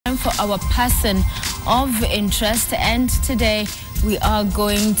for our person of interest, and today we are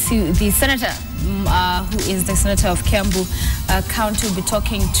going to the senator, who is the senator of Kiambu County. We'll be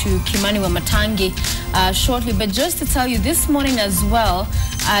talking to Kimani wa Mutangi shortly. But just to tell you, this morning as well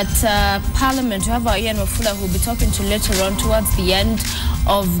at Parliament, we have our Ian Wafula, who will be talking to later on towards the end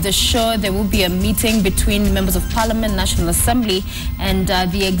of the show. There will be a meeting between members of Parliament, National Assembly, and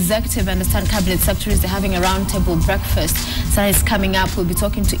the executive. I understand cabinet secretaries, they're having a roundtable breakfast. So it's coming up. We'll be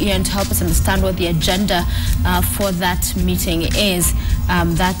talking to Ian to help us understand what the agenda for that meeting is.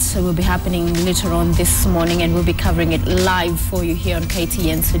 That will be happening later on this morning, and we'll be covering it live for you here on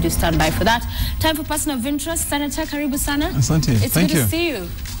KTN, so do stand by for that. Time for person of interest. Senator, karibu sana. Asante. It's good to see you.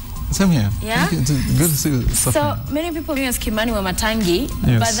 Same here. Yeah? Thank you. It's good to see you. So many people knew as Kimani wa Mutangi,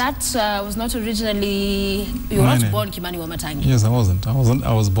 yes. but that was not originally, you were not born Kimani wa Mutangi. Yes, I wasn't.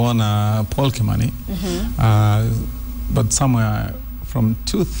 I was born Paul Kimani, but somewhere from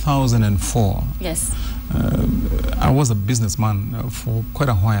 2004. Yes. I was a businessman for quite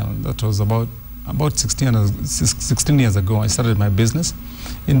a while. That was about 16 years ago. I started my business.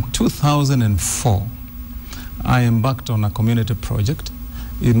 In 2004, I embarked on a community project.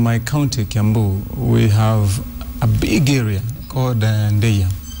 In my county, Kiambu, we have a big area called Ndeya,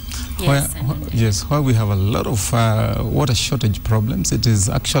 where we have a lot of water shortage problems. It is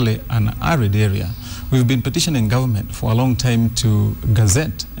actually an arid area. We've been petitioning government for a long time to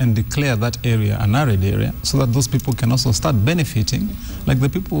gazette and declare that area an arid area, so that those people can also start benefiting, like the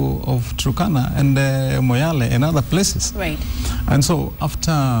people of Turkana and Moyale and other places. Right. And so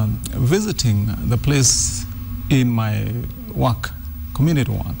after visiting the place in my work,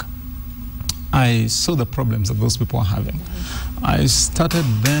 community work, I saw the problems that those people are having. I started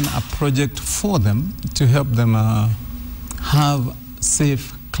then a project for them to help them have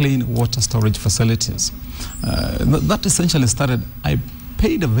safe, clean water storage facilities. That essentially started, I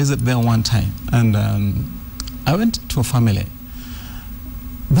paid a visit there one time, and I went to a family.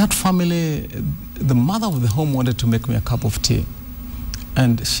 That family, the mother of the home wanted to make me a cup of tea,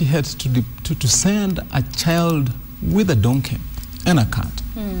 and she had to send a child with a donkey and a cart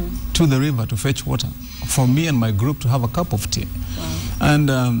to the river to fetch water for me and my group to have a cup of tea. Wow. And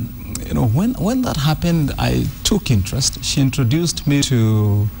you know, when that happened, I took interest. She introduced me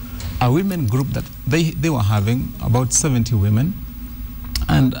to a women group that they were having, about 70 women,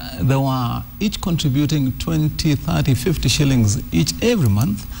 and they were each contributing 20, 30, 50 shillings each every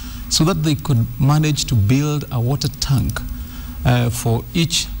month, so that they could manage to build a water tank for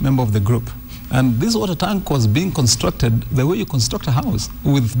each member of the group. And this water tank was being constructed the way you construct a house,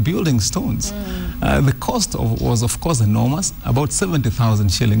 with building stones. The cost was, of course, enormous, about 70,000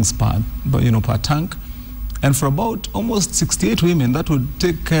 shillings per tank. And for about almost 68 women, that would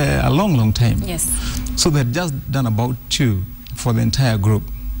take a long, long time. Yes. So they had just done about 2 for the entire group.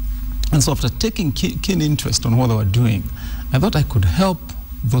 And so after taking keen interest on what they were doing, I thought I could help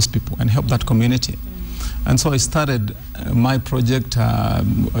those people and help that community. And so I started my project,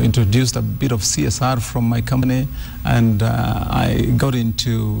 introduced a bit of CSR from my company, and I got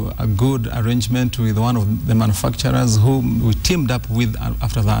into a good arrangement with one of the manufacturers whom we teamed up with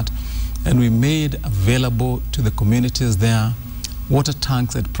after that. And we made available to the communities there water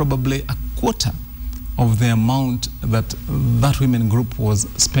tanks at probably a quarter of the amount that women group was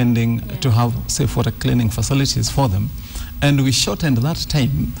spending to have safe water cleaning facilities for them. And we shortened that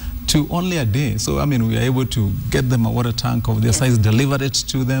time to only a day. So, I mean, we were able to get them a water tank of their size, deliver it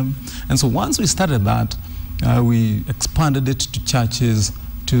to them. And so once we started that, we expanded it to churches,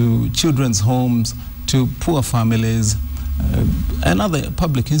 to children's homes, to poor families, and other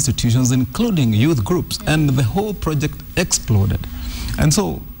public institutions, including youth groups. And the whole project exploded. And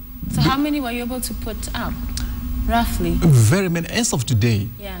so... So how many were you able to put up, roughly? Very many. As of today,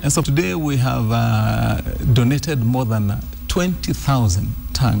 we have donated more than 20,000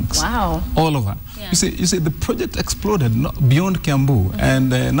 tanks. Wow. All over. Yeah. You see, the project exploded beyond Kiambu and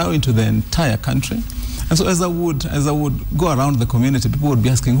now into the entire country. And so as I would go around the community, people would be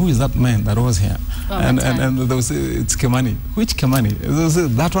asking, who is that man that was here? Oh, and they would say, it's Kimani. Which Kimani? They would say,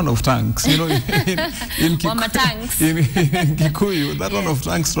 that one of tanks. You know, in Kikuyu, that one of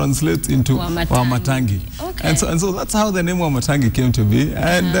tanks translates into Mutangi. Okay. And so that's how the name Mutangi came to be.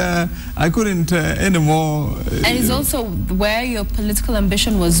 And I couldn't anymore. And it's also where your political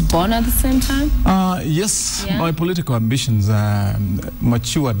ambition was born at the same time? Yes, my political ambitions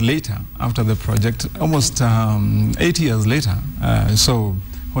matured later after the project, almost 8 years later. So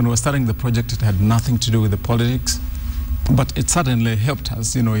when we were starting the project, it had nothing to do with the politics, but it certainly helped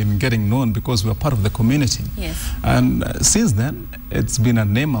us, you know, in getting known because we were part of the community. Yes. And since then, it's been a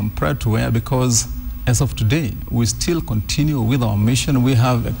name I'm proud to wear because as of today, we still continue with our mission. We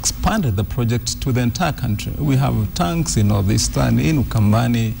have expanded the project to the entire country. We have tanks in Northeastern, in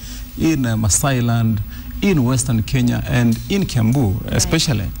Ukambani, in Masailand, in Western Kenya, and in Kiambu,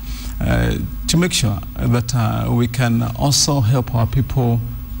 especially, to make sure that we can also help our people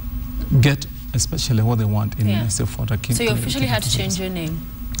get especially what they want in safe water. So you officially had to change your name?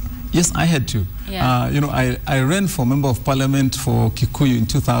 Yes, I had to. Yeah. You know, I ran for Member of Parliament for Kikuyu in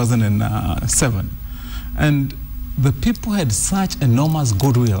 2007. And the people had such enormous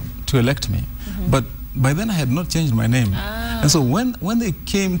goodwill to elect me. But by then I had not changed my name. And so when they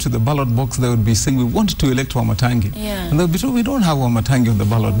came to the ballot box, they would be saying, we want to elect Wamatangi. And they would be told, we don't have Wamatangi on the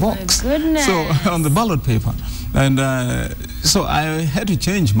ballot box. My goodness. So on the ballot paper. And so I had to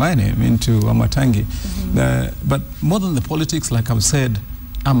change my name into Wamatangi. But more than the politics, like I've said,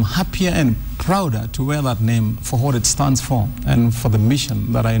 I'm happier and prouder to wear that name for what it stands for and for the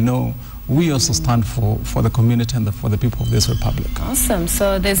mission that I know we also stand for the community and for the people of this republic. Awesome.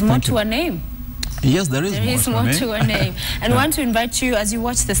 So there's more to a name. Yes, there is more to a name. And I want to invite you, as you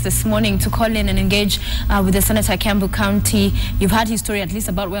watch this morning, to call in and engage with the Senator Kiambu County. You've heard his story, at least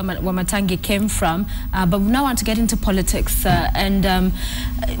about where Wamatangi came from, but we now want to get into politics. And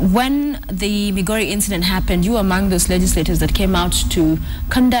when the Migori incident happened, you were among those legislators that came out to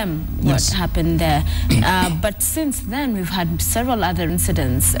condemn what happened there. But since then, we've had several other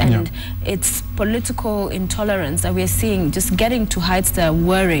incidents, and it's political intolerance that we're seeing just getting to heights that are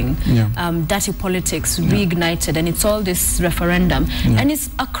worrying. Dirty politics reignited, and it's all this referendum, and it's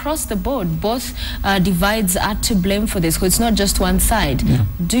across the board. Both divides are to blame for this, because it's not just one side.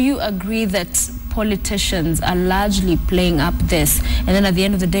 Do you agree that politicians are largely playing up this, and then at the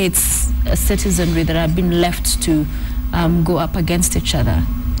end of the day, it's a citizenry that have been left to go up against each other?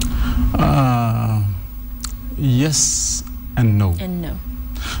 Yes and no. And no.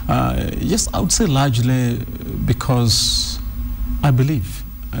 Yes, I would say largely because I believe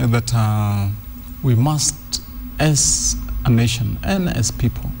that we must, as a nation and as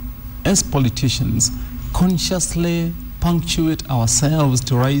people, as politicians, consciously punctuate ourselves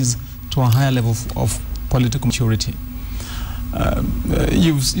to rise to a higher level of political maturity.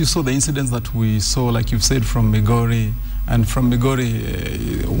 You saw the incidents that we saw, like you've said, from Migori, and from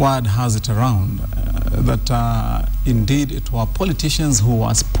Migori, word has it around that indeed it were politicians who were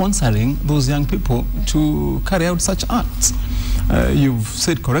sponsoring those young people to carry out such acts. You've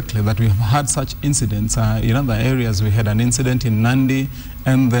said correctly that we have had such incidents in other areas. We had an incident in Nandi,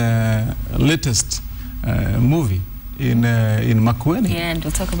 and the latest movie in Makueni. Yeah, and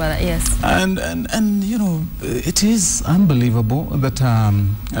we'll talk about that, yes. And you know, it is unbelievable that,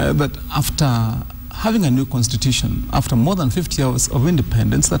 that after having a new constitution, after more than 50 years of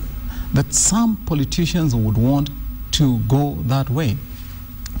independence, that some politicians would want to go that way.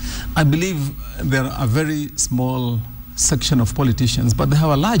 I believe there are a very small section of politicians, but they have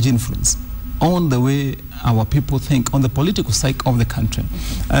a large influence on the way our people think, on the political psyche of the country.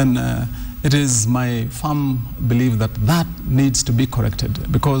 And it is my firm belief that that needs to be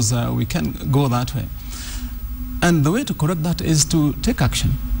corrected, because we can go that way. And the way to correct that is to take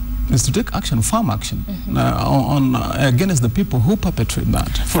action. Is to take action, firm action, against the people who perpetrate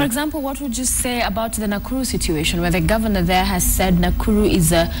that. For example, what would you say about the Nakuru situation, where the governor there has said Nakuru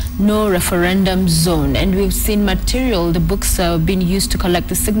is a no referendum zone, and we've seen material, the books being used to collect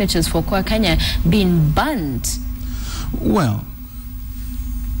the signatures for Kwa Kenya, being banned? Well,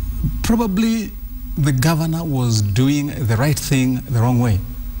 probably the governor was doing the right thing the wrong way,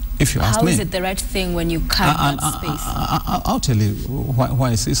 if you ask me. How is it the right thing when you cut that space? I'll tell you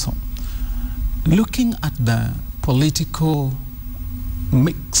why I say so. Looking at the political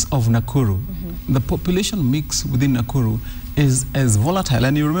mix of Nakuru, the population mix within Nakuru is as volatile.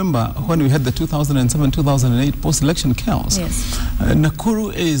 And you remember when we had the 2007-2008 post-election chaos. Yes.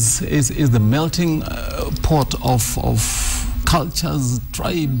 Nakuru is the melting pot of cultures,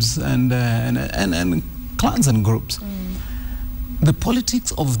 tribes, and clans and groups. The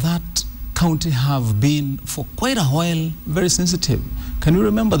politics of that county have been, for quite a while, very sensitive. Can you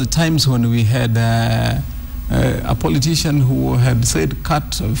remember the times when we had a politician who had said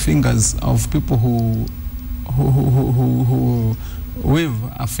cut fingers of people who wave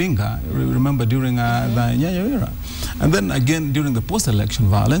a finger, remember, during the Nyayo era? And then again, during the post-election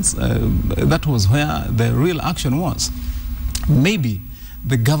violence, that was where the real action was. Maybe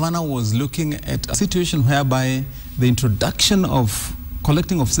the governor was looking at a situation whereby the introduction of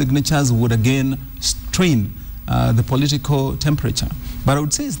collecting of signatures would again strain the political temperature. But I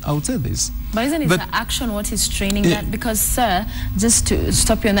would say this. But isn't it the action what is training that? Because, sir, just to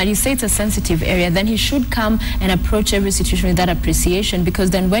stop you on that, you say it's a sensitive area, then he should come and approach every situation with that appreciation,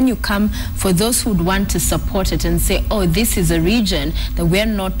 because then when you come for those who would want to support it and say, oh, this is a region that we're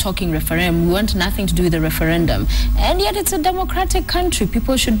not talking referendum, we want nothing to do with the referendum, and yet it's a democratic country,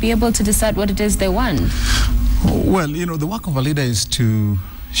 people should be able to decide what it is they want. Well, you know, the work of a leader is to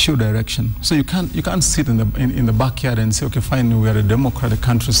show direction. So you can't sit in the backyard and say, okay, fine, we are a democratic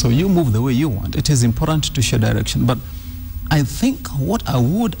country, so you move the way you want. It is important to show direction. But I think what I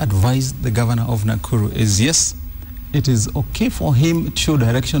would advise the governor of Nakuru is, yes, it is okay for him to show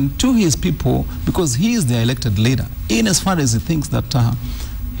direction to his people, because he is the elected leader, in as far as he thinks that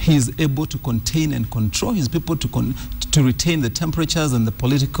he is able to contain and control his people, to retain the temperatures and the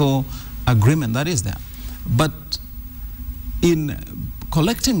political agreement that is there. But in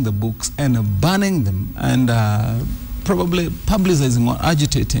collecting the books and burning them and probably publicizing or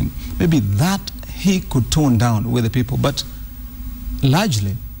agitating, maybe that he could tone down with the people. But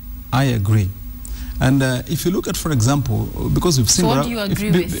largely, I agree. And if you look at, for example, because we've singled out, so what do you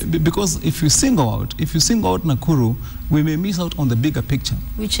agree with? Because if you single out Nakuru, we may miss out on the bigger picture.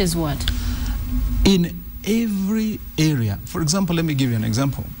 Which is what? In every area. For example, let me give you an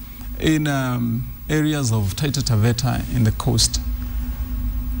example. In areas of Taita Taveta in the coast,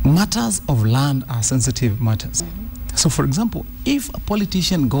 matters of land are sensitive matters. So, for example, if a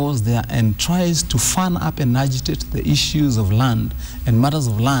politician goes there and tries to fan up and agitate the issues of land and matters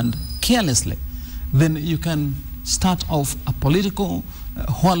of land carelessly, then you can start off a political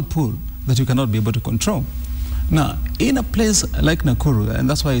whirlpool that you cannot be able to control. Now, in a place like Nakuru, and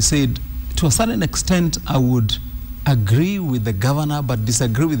that's why I said, to a certain extent, I would agree with the governor, but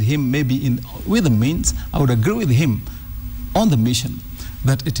disagree with him maybe with the means. I would agree with him on the mission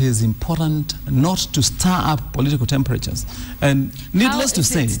that it is important not to stir up political temperatures. And needless to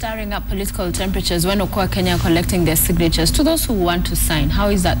say... How is it stirring up political temperatures when Okoa Kenya are collecting their signatures to those who want to sign? How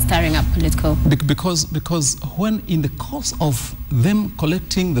is that stirring up political? Because when in the course of them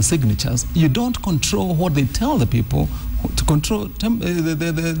collecting the signatures, you don't control what they tell the people to control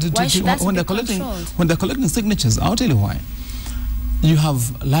when they're collecting signatures. I'll tell you why. You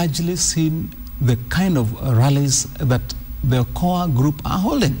have largely seen the kind of rallies that the core group are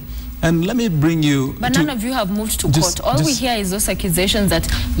holding. And let me bring you... But none of you have moved to court. All we hear is those accusations that,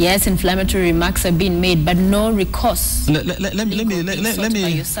 yes, inflammatory remarks are being made, but no recourse. Let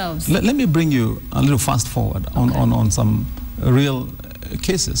me bring you a little fast forward on some real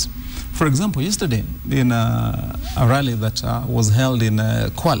cases. For example, yesterday, in a rally that was held in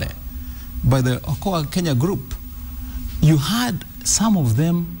Kwale by the Okoa Kenya group, you had some of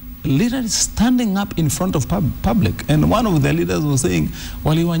them literally standing up in front of public, and one of the leaders was saying,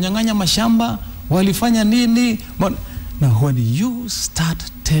 waliwanyang'anya mashamba, walifanya nini. But now when you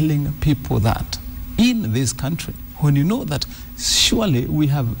start telling people that in this country, when you know that surely we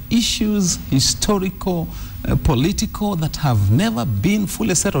have issues, historical, political, that have never been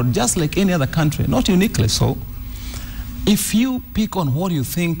fully settled, just like any other country, not uniquely so, if you pick on what you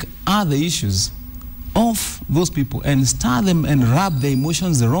think are the issues of those people and stir them and rub their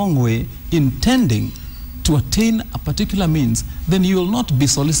emotions the wrong way, intending to attain a particular means, then you will not be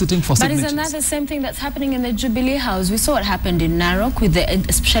soliciting for signatures. But isn't that the same thing that's happening in the Jubilee House? We saw what happened in Narok, with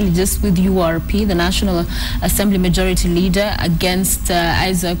especially just with URP, the National Assembly Majority Leader, against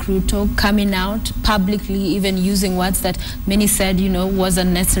Isaac Ruto, coming out publicly, even using words that many said, you know, was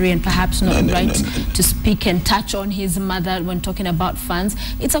unnecessary and perhaps not right to speak and touch on his mother when talking about funds.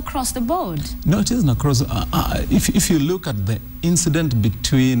 It's across the board. No, it isn't across. If you look at the incident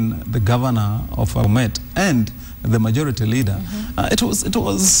between the governor of Bomet and the majority leader, it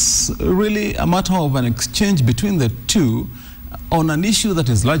was really a matter of an exchange between the two on an issue that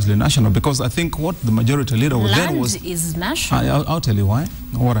is largely national, because I think what the majority leader was then was... Land is national. I'll tell you why,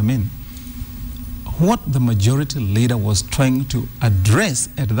 what I mean. What the majority leader was trying to address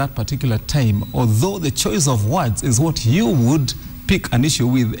at that particular time, although the choice of words is what you would pick an issue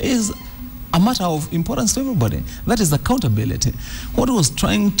with, is a matter of importance to everybody. That is accountability. What he was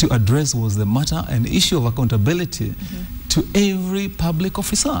trying to address was the matter and issue of accountability to every public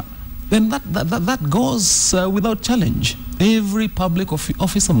officer. Then that goes without challenge. Every public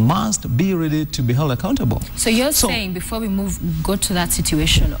officer must be ready to be held accountable. So you're saying, before we go to that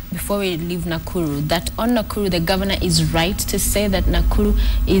situation, before we leave Nakuru, that on Nakuru the governor is right to say that Nakuru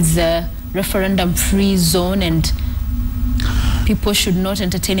is a referendum-free zone and people should not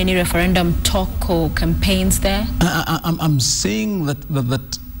entertain any referendum talk or campaigns there? I'm saying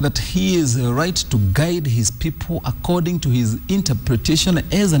that that he is right to guide his people according to his interpretation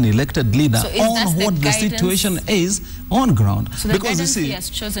as an elected leader on what the situation is on ground. So because you see, he has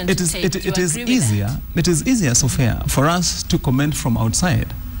chosen it is easier, Sophia, for us to comment from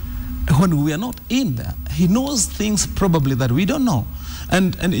outside when we are not in there. He knows things probably that we don't know.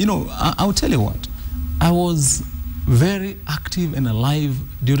 And you know, I'll tell you what, I was very active and alive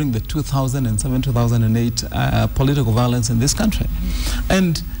during the 2007-2008 political violence in this country.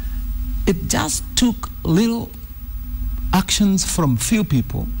 And it just took little actions from few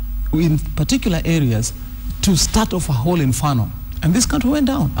people in particular areas to start off a whole inferno. And this country went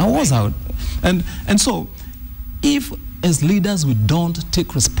down. I was out. And so if as leaders we don't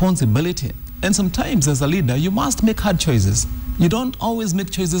take responsibility, and sometimes as a leader you must make hard choices. You don't always make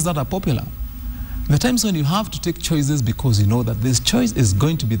choices that are popular. The times when you have to take choices because you know that this choice is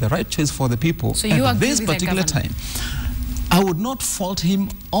going to be the right choice for the people. So you at this particular time, I would not fault him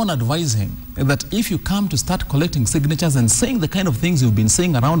on advising that if you come to start collecting signatures and saying the kind of things you've been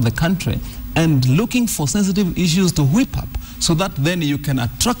saying around the country and looking for sensitive issues to whip up so that then you can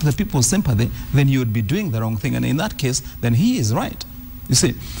attract the people's sympathy, then you would be doing the wrong thing. And in that case, then he is right. You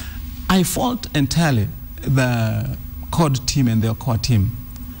see, I fault entirely the CORD team and their core team,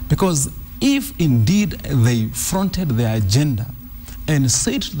 because if indeed they fronted their agenda and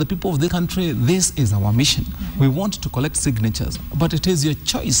said to the people of the country, this is our mission, we want to collect signatures, but it is your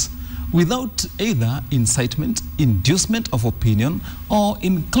choice, without either incitement, inducement of opinion, or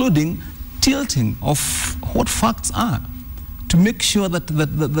including tilting of what facts are, to make sure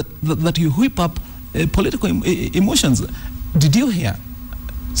that you whip up political emotions. Did you hear,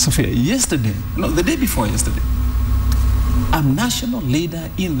 Sophia, yesterday, no, the day before yesterday, a national leader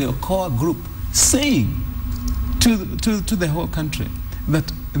in the core group saying to the whole country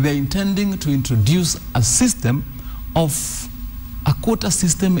that they're intending to introduce a system of a quota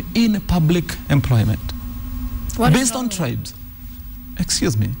system in public employment based on tribes.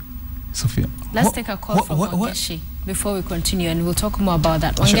 Excuse me, Sophia. Let's take a call from Wangeshi before we continue, and we'll talk more about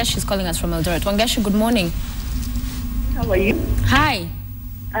that. Wangeshi is calling us from Eldoret. Wangeshi, good morning. How are you? Hi.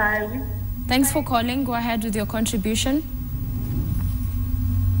 Thanks for calling. Go ahead with your contribution.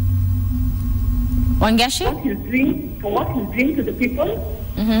 Wangeshi? For what he's doing to the people.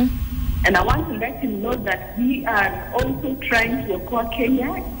 And I want to let him know that we are also trying to acquire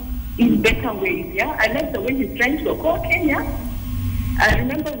Kenya in better ways. Yeah, I like the way he's trying to acquire Kenya. I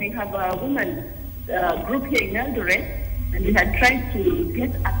remember we have a woman group here in Eldoret, and we had tried to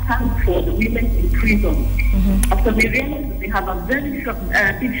get a tank for the women in prison. After we realized that they have a very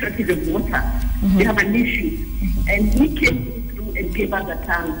big shortage of water, they have an issue, and he came through and gave us a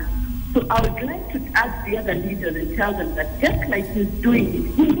tank. So I would like to ask the other leaders and tell them that just like he's doing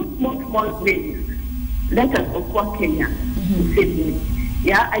it, in small ways, let us acquire Kenya the same way.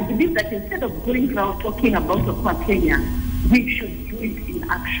 Yeah, I believe that instead of going around talking about acquire Kenya, we should do it in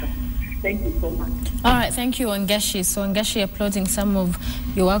action. Thank you so much. All right, thank you, Wangeshi. So Wangeshi applauding some of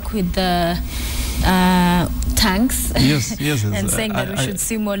your work with the tanks. Yes. And saying that we should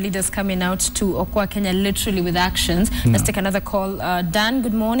see more leaders coming out to acquire Kenya literally with actions. Let's take another call. Dan,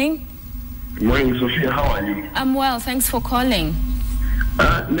 good morning. Good morning, Sophia. How are you? I'm well. Thanks for calling.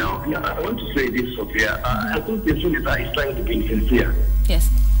 Now, I want to say this, Sophia. I think the senator is trying to be sincere. Yes.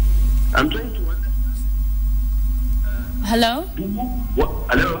 I'm trying to understand. Hello? What?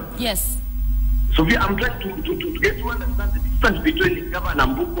 Hello? Yes. Sophia, I'm trying to get to understand the difference between Governor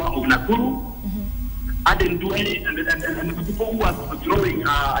Mbukwa of Nakuru, Aden Duale, and the people who are throwing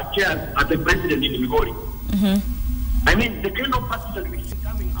chairs at the president in Migori. I mean, the kind of parties that we see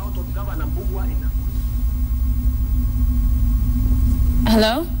coming out of Governor Mbukwa in Nakuru.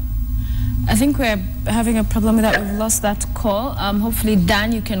 Hello? I think we're having a problem with that. We've lost that call. Hopefully,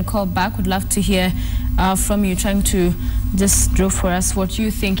 Dan, you can call back. We'd love to hear from you, trying to just draw for us what you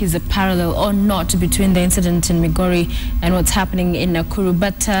think is a parallel or not between the incident in Migori and what's happening in Nakuru.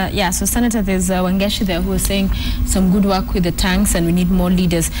 But yeah, so Senator, there's Wangeshi there who is saying some good work with the tanks and we need more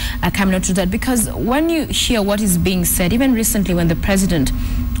leaders coming out to that. Because when you hear what is being said, even recently when the president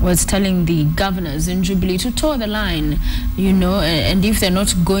was telling the governors in Jubilee to toe the line, you know, and if they're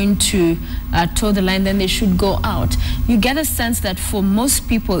not going to toe the line, then they should go out. You get a sense that for most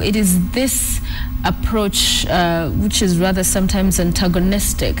people, it is this approach, which is rather sometimes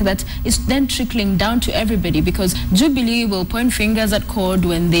antagonistic, that is then trickling down to everybody, because Jubilee will point fingers at CORD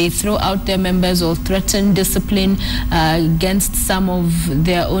when they throw out their members or threaten discipline against some of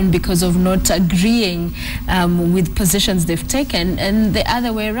their own because of not agreeing with positions they've taken, and the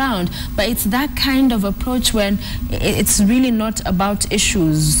other way round. But it's that kind of approach when it's really not about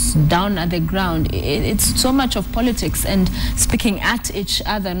issues down at the ground. It's so much of politics and speaking at each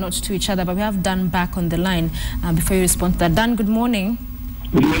other, not to each other. But we have Dan back on the line before you respond to that. Dan, good morning.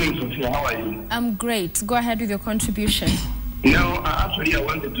 Good morning, Sophia. How are you? I'm great. Go ahead with your contribution. Now, actually, I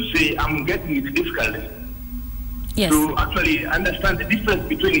wanted to say I'm getting it difficult to actually understand the difference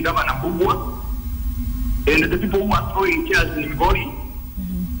between Governor Mbugua and the people who are throwing chairs in Migori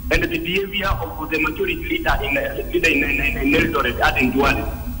and the behavior of the majority leader in Eldoret, Aden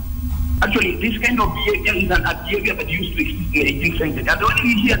Duale. Actually, this kind of behavior is a behavior that used to exist in the 18th century. And when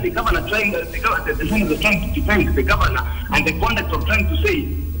we hear the governor trying, the senator trying to defend the governor and the conduct of trying to say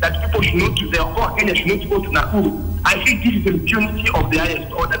that people should not, Kenya should not go to Nakuru, I think this is the impunity of the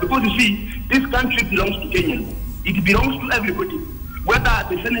highest order. Because you see, this country belongs to Kenyans. It belongs to everybody. Whether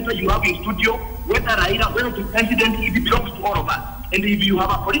the senator you have in studio, whether Raila, whether the president, it belongs to all of us. And if you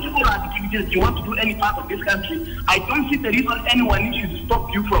have a political activity that you want to do any part of this country, I don't see the reason anyone should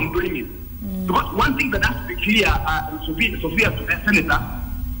stop you from doing it. Because one thing that has to be clear, Sophia, to the senator,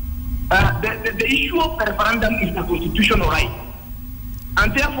 the issue of the referendum is a constitutional right.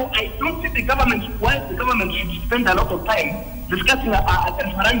 And therefore, I don't see the government, why the government should spend a lot of time discussing a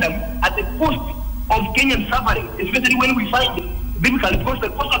referendum at the cost of Kenyan suffering, especially when we find it difficult because the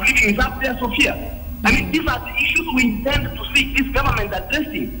cost of living is up there, Sophia. I mean, these are the issues we intend to see this government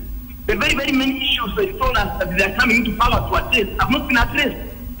addressing. The very, very many issues they told us that they are coming into power to address have not been addressed.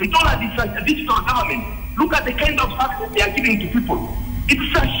 They told us it's a digital government. Look at the kind of services they are giving to people.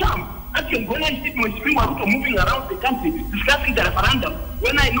 It's a sham. Actually, when I see Mheshimiwa Ruto moving around the country discussing the referendum,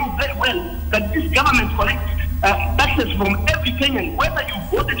 when I know very well that this government collects taxes from every Kenyan, whether you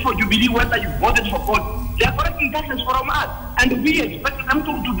voted for Jubilee, whether you voted for God, they are collecting taxes from us. And we expect them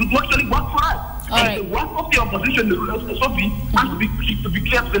to actually work for us. The work of the opposition, Sophie, has to be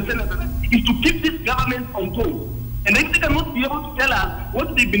clear to the Senate, is to keep this government on toes. And if they cannot be able to tell us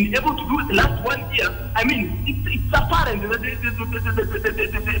what they've been able to do in the last 1 year, I mean, it's apparent that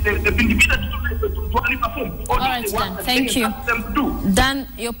they've been defeated to only perform. All right, Dan, thank you. Dan,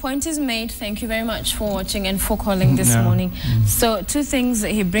 your point is made. Thank you very much for watching and for calling this morning. So, two things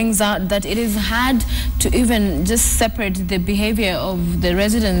he brings out, that it is hard to even just separate the behavior of the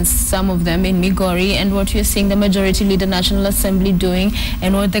residents, some of them in Migori, and what you're seeing the majority leader National Assembly doing,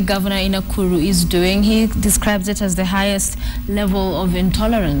 and what the governor in Nakuru is doing. He describes it as the highest level of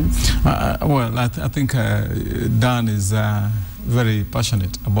intolerance. Well, I think Dan is very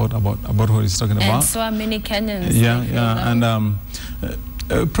passionate about what he's talking about. And so are many Kenyans.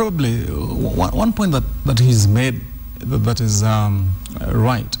 And probably one point that he's made that is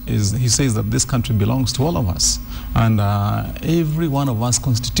right is he says that this country belongs to all of us, and every one of us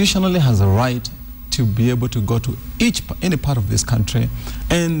constitutionally has a right to be able to go to any part of this country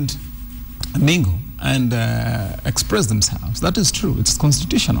and mingle and express themselves. That is true, it's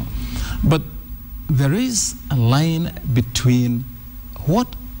constitutional. But there is a line between what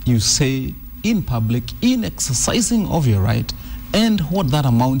you say in public, in exercising of your right, and what that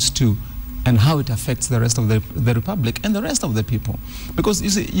amounts to and how it affects the rest of the republic and the rest of the people. Because you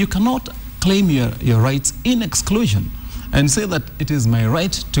see, you cannot claim your rights in exclusion and say that it is my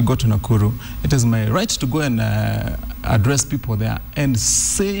right to go to Nakuru, it is my right to go and address people there and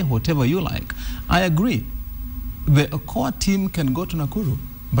say whatever you like. I agree. The core team can go to Nakuru,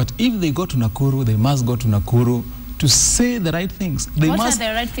 but if they go to Nakuru, they must go to Nakuru to say the right things. What are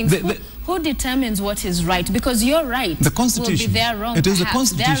the right things? Who determines what is right? Because you're right. The Constitution. Will be their wrong. It is perhaps. the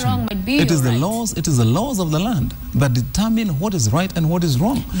Constitution. Their wrong might be it is your the right. laws. It is the laws of the land that determine what is right and what is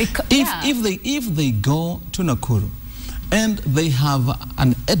wrong. If they go to Nakuru and they have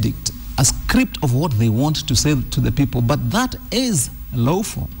an edict, a script of what they want to say to the people, but that is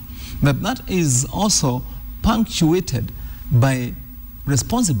lawful, that is also punctuated by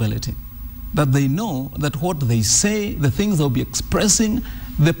responsibility, that they know that what they say, the things they'll be expressing,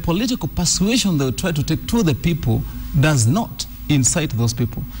 the political persuasion they'll try to take to the people does not incite those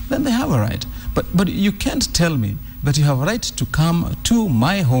people, then they have a right. But you can't tell me that you have a right to come to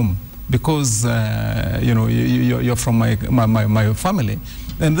my home because you know, you're from my family,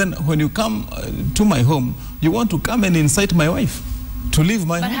 and then when you come to my home, you want to come and incite my wife to leave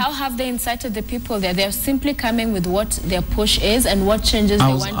my home. But how have they incited the people there? They're simply coming with what their push is and what changes they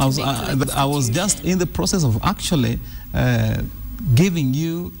want to make to the I was just in the process of actually giving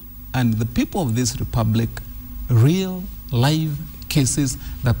you and the people of this republic real live cases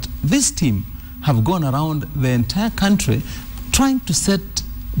that this team have gone around the entire country trying to set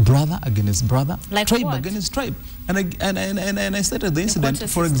brother against brother, like tribe what? against tribe. And I stated the incident,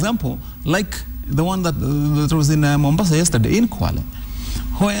 for example, like the one that was in Mombasa yesterday, in Kwale,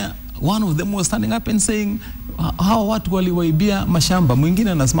 where one of them was standing up and saying, how watu waliwaibia mashamba.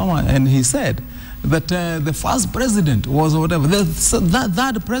 Mwingine anasimama, and he said that the first president was whatever,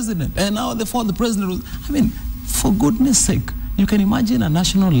 that president, and now the fourth president was, I mean, for goodness sake, you can imagine a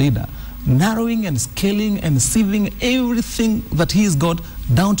national leader narrowing and scaling and sieving everything that he's got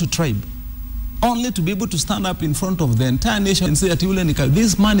down to tribe, only to be able to stand up in front of the entire nation and say,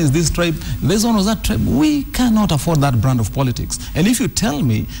 this man is this tribe, this one was that tribe. We cannot afford that brand of politics. And if you tell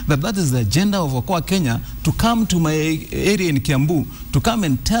me that that is the agenda of Okoa Kenya, to come to my area in Kiambu, to come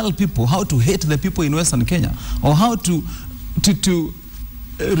and tell people how to hate the people in Western Kenya, or how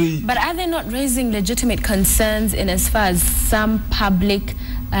but are they not raising legitimate concerns in as far as some public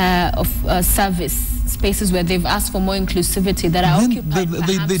service spaces where they've asked for more inclusivity that are occupied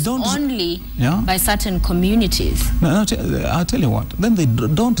they don't only by certain communities? No, I'll tell you what, then they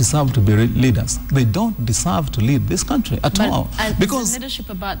don't deserve to be leaders. They don't deserve to lead this country at all. Because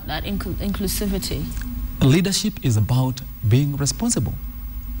leadership about that inclusivity? Leadership is about being responsible.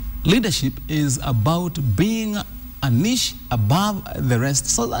 Leadership is about being a niche above the rest,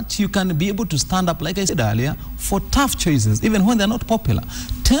 so that you can be able to stand up, like I said earlier, for tough choices, even when they're not popular.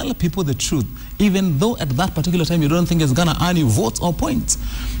 Tell people the truth, even though at that particular time you don't think it's going to earn you votes or points.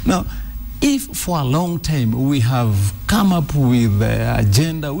 Now, if for a long time we have come up with the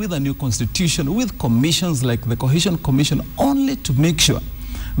agenda, with a new constitution, with commissions like the Cohesion Commission, only to make sure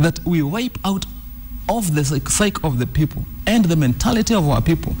that we wipe out of the psyche of the people and the mentality of our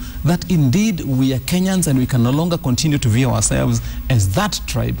people, that indeed we are Kenyans and we can no longer continue to view ourselves as that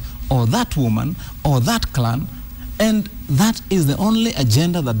tribe or that woman or that clan, and that is the only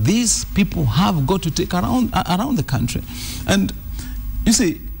agenda that these people have got to take around the country. And you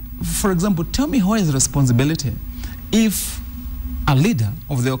see, for example, tell me who is responsibility if a leader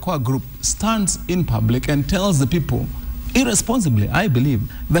of the Okoa group stands in public and tells the people irresponsibly, I believe,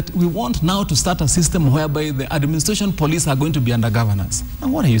 that we want now to start a system whereby the administration police are going to be under governors. Now,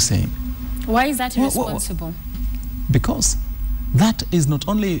 what are you saying? Why is that irresponsible? Because that is not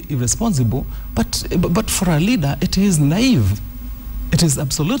only irresponsible, but for a leader, it is naive. It is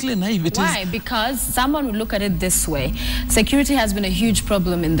absolutely naive. Why? Because someone would look at it this way. Security has been a huge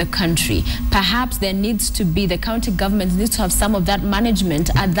problem in the country. Perhaps there needs to be, the county government needs to have some of that management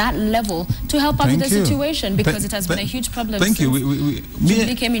at that level to help out with the situation, because it has been a huge problem since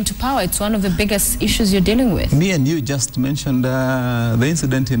Jubilee came into power. It's one of the biggest issues you're dealing with. Me and you just mentioned the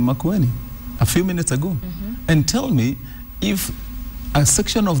incident in Makueni a few minutes ago. And tell me if a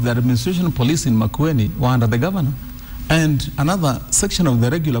section of the administration police in Makueni were under the governor, and another section of the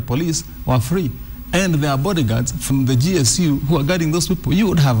regular police were free, and their bodyguards from the GSU who are guarding those people, you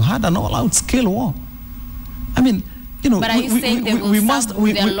would have had an all-out scale war. I mean, you know, but are you saying they will stop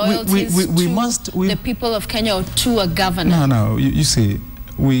their loyalties to the people of Kenya or to a governor? No, you see,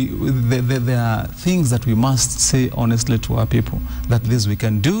 there are things that we must say honestly to our people, that this we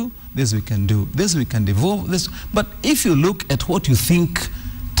can do, this we can do, this we can devolve, this. But if you look at what you think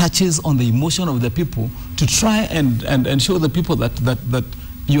touches on the emotion of the people, to try and show the people that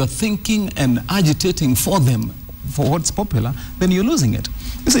you are thinking and agitating for them, for what's popular, then you're losing it.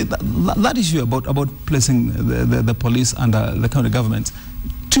 You see, that issue about placing the police under the county governments.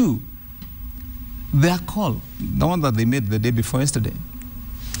 Two, their call, the one that they made the day before yesterday,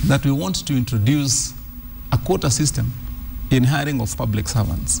 that we want to introduce a quota system in hiring of public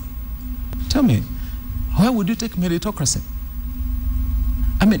servants. Tell me, where would you take meritocracy?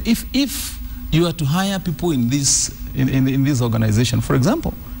 I mean, if you are to hire people in this organization, for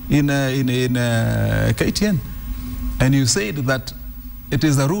example, in KTN, and you said that it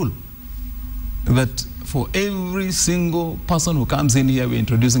is a rule that for every single person who comes in here, we're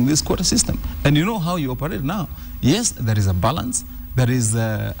introducing this quota system. And you know how you operate now. Yes, there is a balance. There is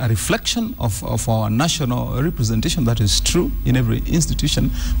a reflection of our national representation that is true in every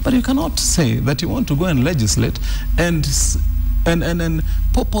institution. But you cannot say that you want to go and legislate and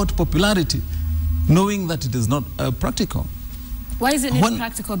pop out popularity, knowing that it is not practical. Why isn't it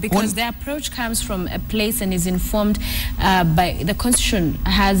practical? Because the approach comes from a place and is informed by the Constitution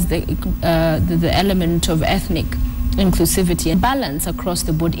has the element of ethnic inclusivity and balance across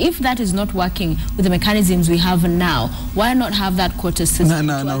the board. If that is not working with the mechanisms we have now, why not have that quota system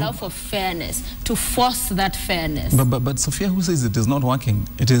to allow for fairness, to force that fairness? But Sophia, who says it is not working?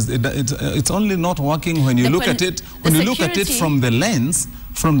 It's only not working when you look at it from the lens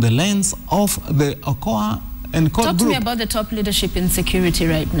of the Okoa and core Talk group. to me about the top leadership in security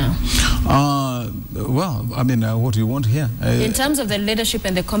right now. Well, I mean, what do you want here? In terms of the leadership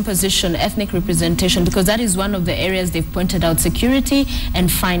and the composition, ethnic representation, because that is one of the areas they've pointed out, security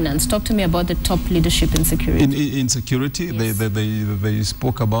and finance. Talk to me about the top leadership in security. In security, yes. they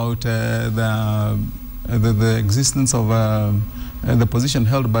spoke about the existence of the position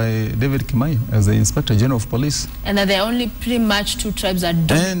held by David Kimani as the Inspector General of Police. And that there are only pretty much 2 tribes that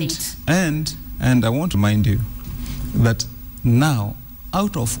dominate. And I want to remind you that now,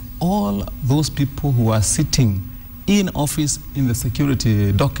 out of all those people who are sitting in office in the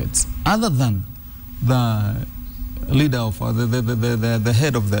security dockets, other than the leader of the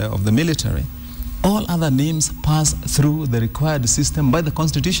head of the military, all other names pass through the required system by the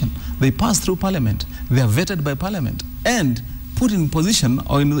Constitution. They pass through Parliament. They are vetted by Parliament and put in position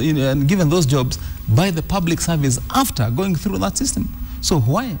or and given those jobs by the public service after going through that system. So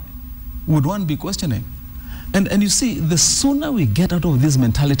why would one be questioning? And you see, the sooner we get out of this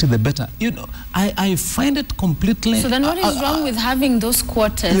mentality, the better. You know, I find it completely... So then what is wrong with having those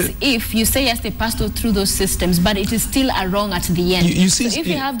quotas if you say, yes, they passed through those systems, but it is still a wrong at the end? You see, so if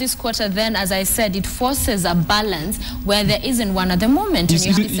you have this quota, then, as I said, it forces a balance where there isn't one at the moment. And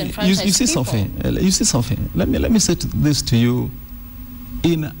you have disenfranchised people. You see, Sophie, let me say this to you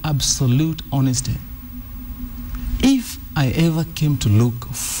in absolute honesty. If I ever came to look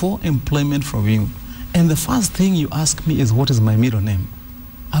for employment from you, and the first thing you ask me is what is my middle name,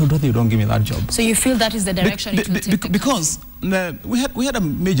 I would rather you don't give me that job. So you feel that is the direction it will take? Because we had a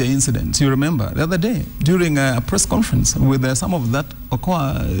major incident, you remember, the other day during a press conference with some of that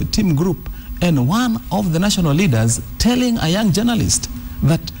Okoa team group, and one of the national leaders telling a young journalist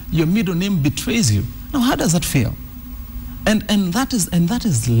that your middle name betrays you. Now, how does that feel? And that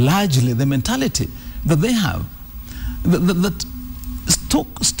is largely the mentality that they have. That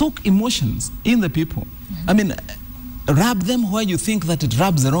stoke emotions in the people. I mean, rub them where you think that it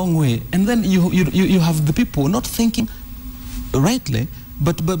rubs the wrong way, and then you have the people not thinking rightly,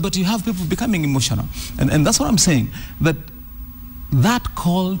 but you have people becoming emotional. And that's what I'm saying, that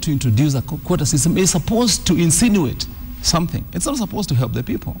call to introduce a quota system is supposed to insinuate something. It's not supposed to help the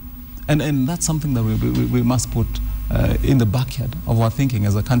people. And that's something that we must put in the backyard of our thinking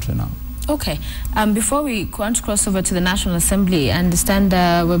as a country now. Okay. Before we want to cross over to the National Assembly, I understand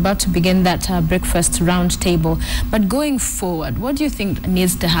we're about to begin that breakfast roundtable. But going forward, what do you think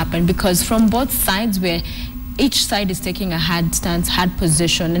needs to happen? Because from both sides, where each side is taking a hard stance, hard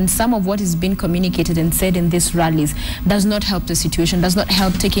position, and some of what is being communicated and said in these rallies does not help the situation, does not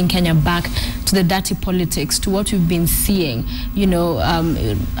help taking Kenya back to the dirty politics, to what we've been seeing, you know,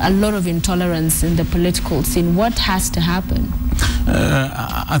 a lot of intolerance in the political scene. What has to happen?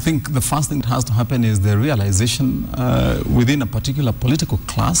 I think the first thing that has to happen is the realization within a particular political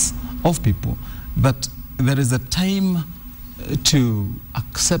class of people that there is a time to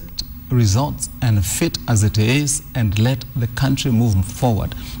accept results and fit as it is and let the country move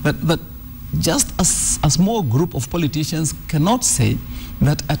forward. That just a small group of politicians cannot say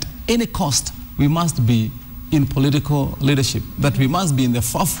that at any cost we must be in political leadership, that we must be in the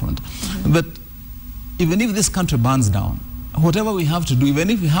forefront, that even if this country burns down, whatever we have to do, even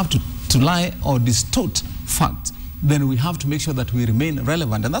if we have to lie or distort facts, then we have to make sure that we remain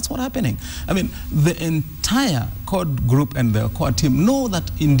relevant. And that's what's happening. I mean, the entire core group and the core team know that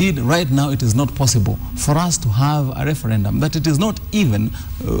indeed right now it is not possible for us to have a referendum, that it is not even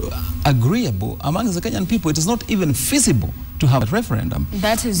agreeable among the Kenyan people. It is not even feasible to have a referendum.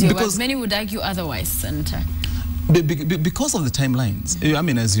 That is your words. Many would argue otherwise, Senator. Because of the timelines. I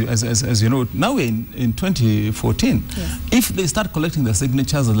mean, as you know, now we're in 2014. Yes. If they start collecting the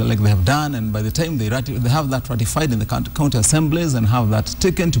signatures like they have done, and by the time they have that ratified in the county assemblies and have that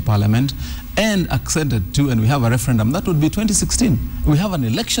taken to Parliament and accepted to, and we have a referendum, that would be 2016. We have an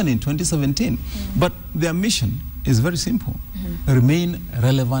election in 2017. But their mission is very simple. Remain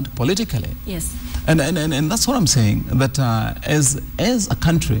relevant politically. Yes. And that's what I'm saying, that as a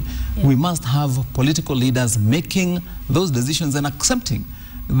country, we must have political leaders making those decisions and accepting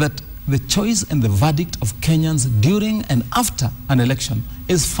that the choice and the verdict of Kenyans during and after an election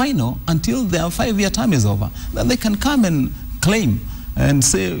is final until their 5-year term is over. Then they can come and claim and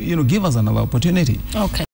say, you know, give us another opportunity. Okay.